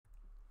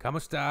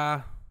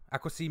Kamusta?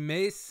 Ako si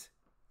Mace.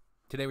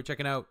 Today we're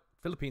checking out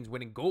Philippines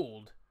winning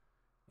gold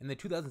in the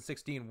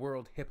 2016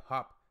 World Hip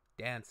Hop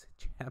Dance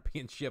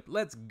Championship.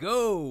 Let's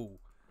go!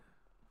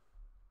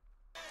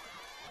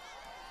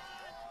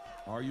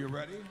 Are you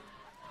ready?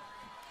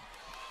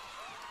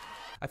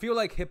 I feel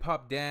like hip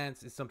hop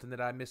dance is something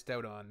that I missed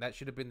out on. That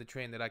should have been the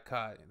train that I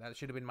caught. That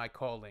should have been my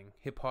calling.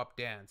 Hip hop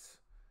dance.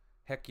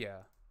 Heck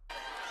yeah.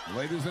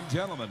 Ladies and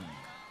gentlemen,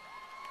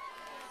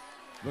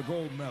 the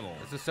gold medal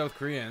It's the South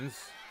Koreans.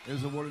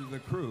 is awarded to the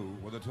crew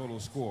with a total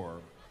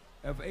score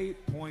of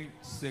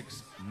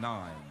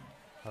 8.69.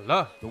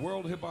 Hala. The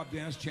World Hip Hop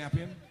Dance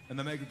Champion in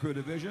the Mega Crew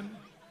Division.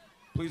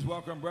 Please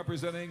welcome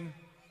representing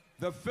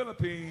the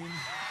Philippines,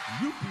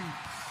 UP.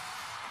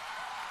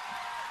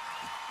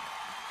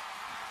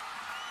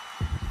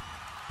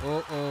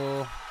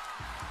 Uh-oh.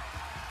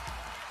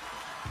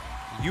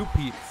 You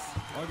peeps.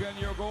 Again,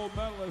 your gold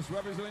medalist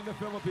representing the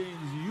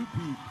Philippines,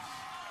 U-Peeps.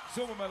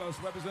 Silver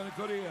medalist representing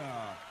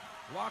Korea,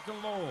 Lock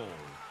and Low.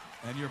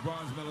 And your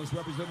bronze medalist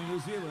representing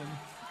New Zealand,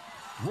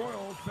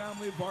 Royal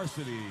Family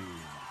Varsity.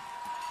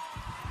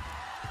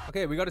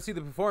 Okay, we got to see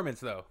the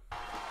performance though.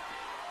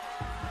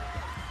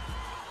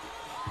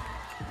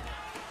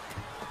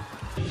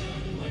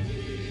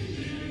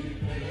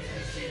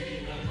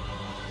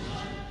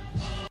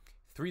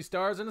 Three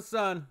stars in the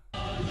sun.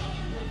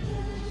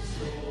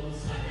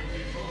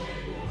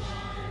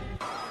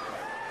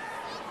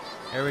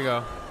 Here we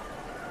go.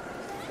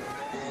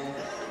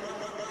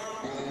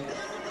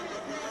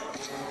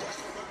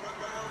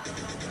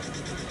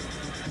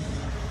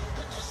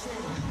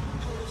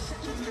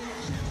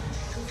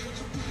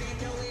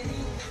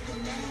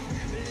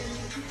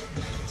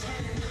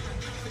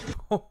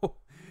 Oh,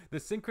 the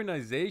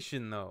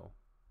synchronization though.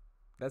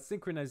 That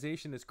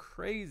synchronization is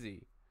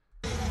crazy.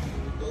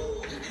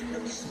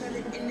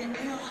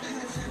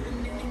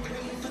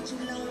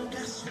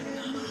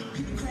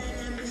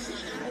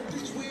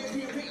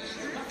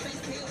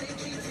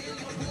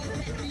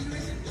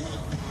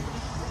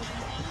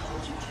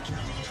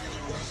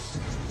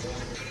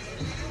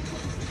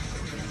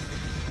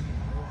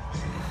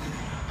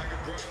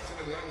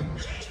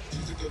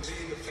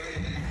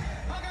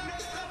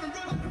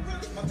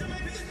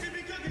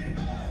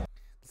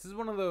 This is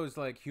one of those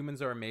like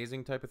humans are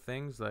amazing type of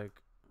things.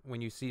 Like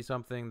when you see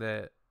something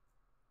that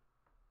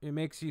it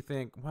makes you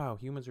think, wow,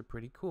 humans are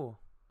pretty cool.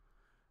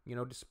 You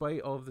know,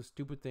 despite all of the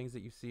stupid things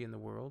that you see in the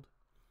world,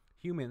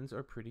 humans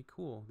are pretty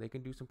cool. They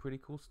can do some pretty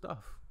cool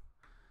stuff.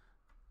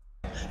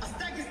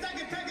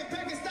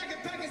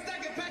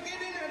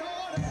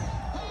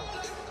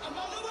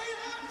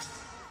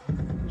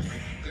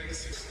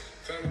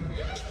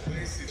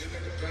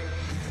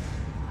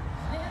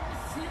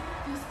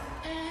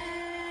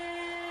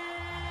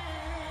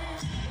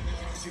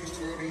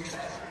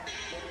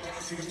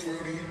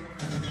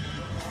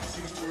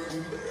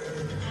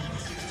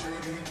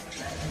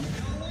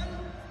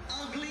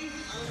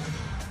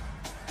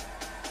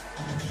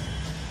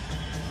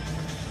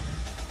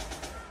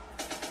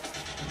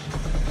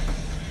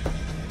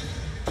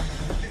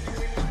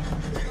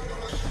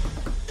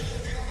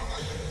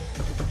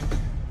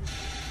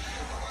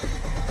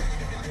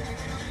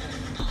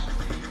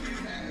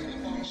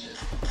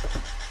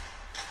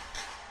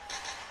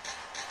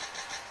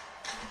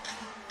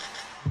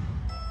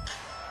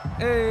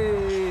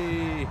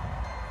 Hey!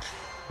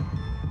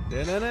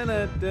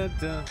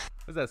 Da-na-na-na-da-da.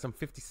 Was that some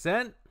 50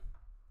 Cent?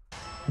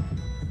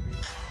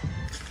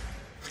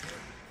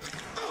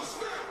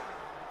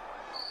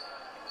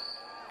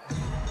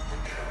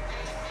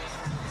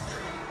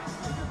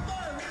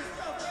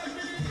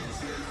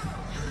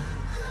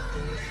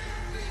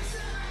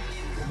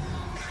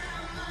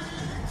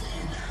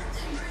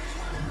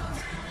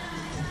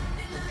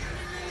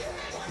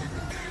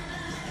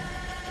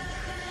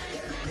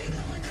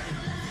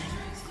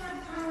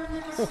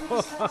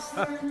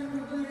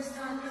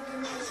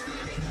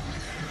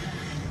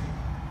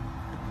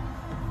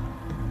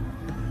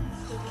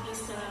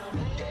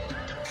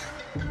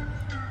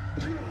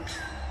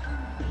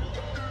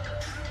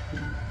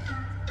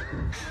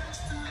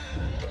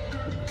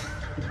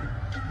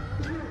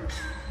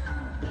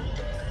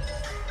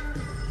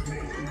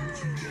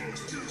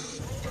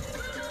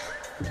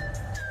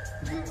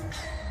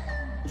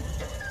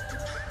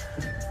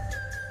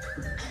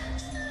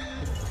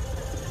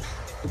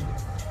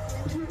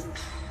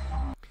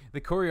 The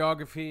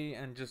choreography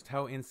and just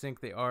how in sync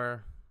they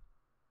are.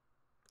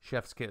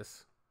 Chef's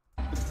kiss.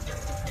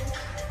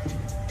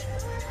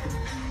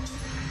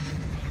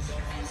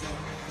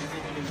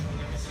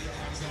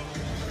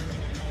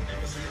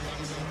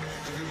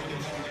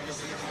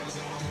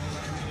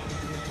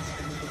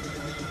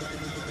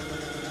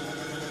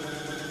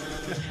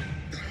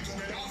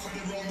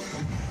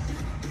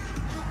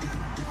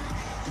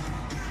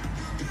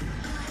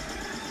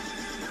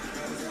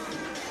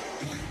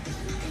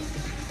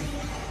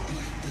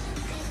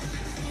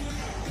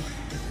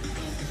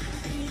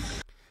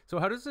 So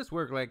how does this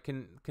work? Like,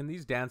 can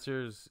these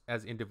dancers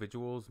as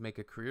individuals make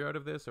a career out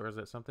of this, or is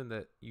it something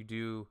that you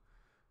do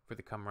for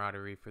the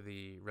camaraderie, for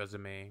the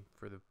resume,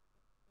 for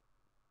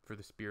for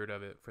the spirit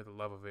of it, for the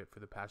love of it, for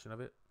the passion of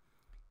it.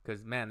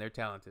 Because, man, they're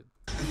talented.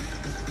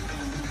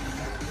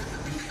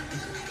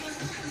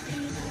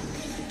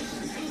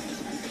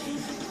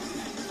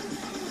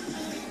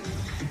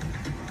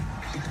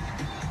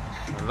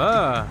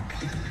 Voila.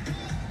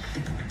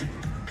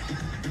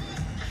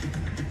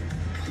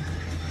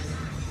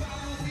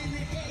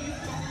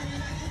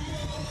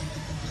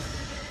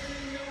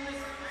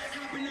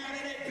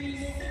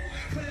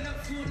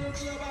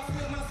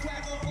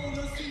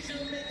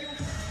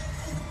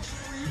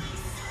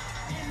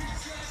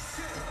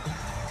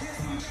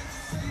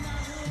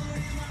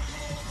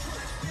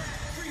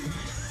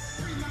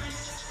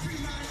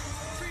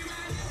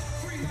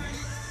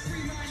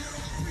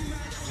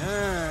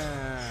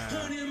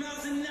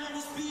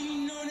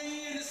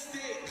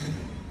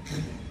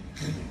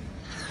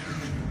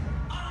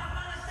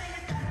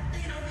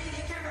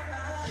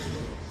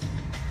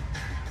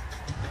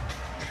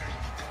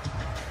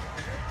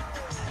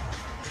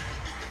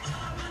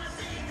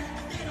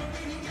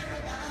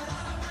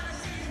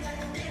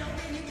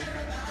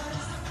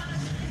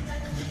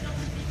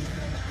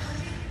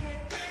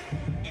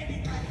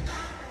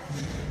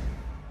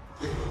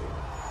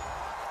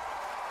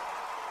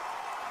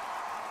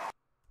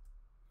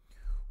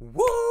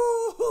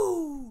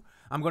 Woo!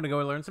 I'm going to go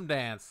learn some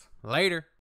dance. Later.